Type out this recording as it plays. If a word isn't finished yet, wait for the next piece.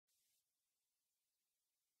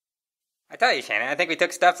I tell you, Shannon, I think we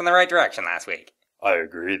took steps in the right direction last week. I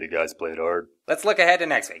agree, the guys played hard. Let's look ahead to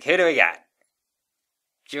next week. Who do we got?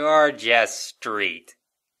 Georgia Street.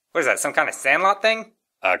 What is that, some kind of Sandlot thing?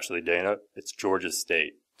 Actually, Dana, it's Georgia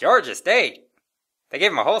State. Georgia State? They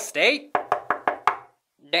gave him a whole state?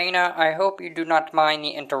 Dana, I hope you do not mind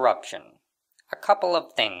the interruption. A couple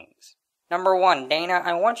of things. Number one, Dana,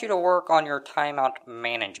 I want you to work on your timeout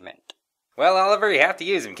management. Well, Oliver, you have to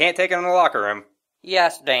use them. Can't take them in the locker room.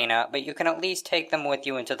 Yes, Dana, but you can at least take them with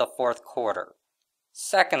you into the fourth quarter.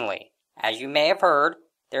 Secondly, as you may have heard,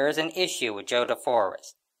 there is an issue with Joe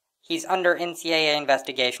DeForest. He's under NCAA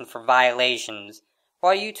investigation for violations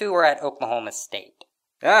while you two were at Oklahoma State.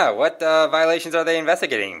 What violations are they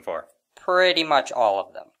investigating him for? Pretty much all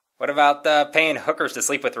of them. What about paying hookers to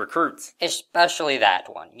sleep with recruits? Especially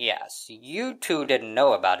that one, yes. You two didn't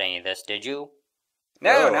know about any of this, did you?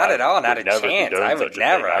 No, not at all. Not a chance. I would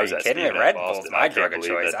never. I Are was you at kidding me? Speed Red at Bull's Boston. my I drug can't of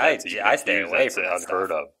believe choice. that I stay away from that unheard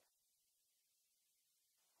stuff. of.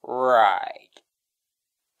 Right.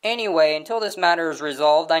 Anyway, until this matter is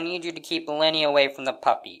resolved, I need you to keep Lenny away from the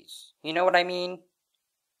puppies. You know what I mean?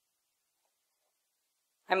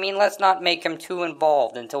 Let's not make him too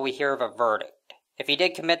involved until we hear of a verdict. If he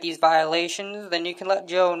did commit these violations, then you can let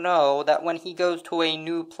Joe know that when he goes to a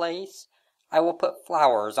new place, I will put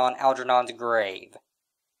flowers on Algernon's grave.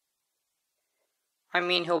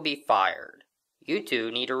 He'll be fired. You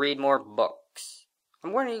two need to read more books.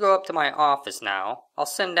 I'm going to go up to my office now. I'll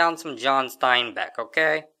send down some John Steinbeck,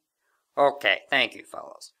 okay? Okay, thank you,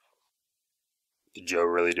 fellas. Did Joe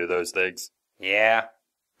really do those things? Yeah.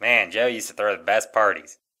 Man, Joe used to throw the best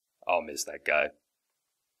parties. I'll miss that guy.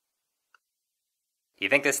 You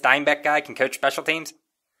think this Steinbeck guy can coach special teams?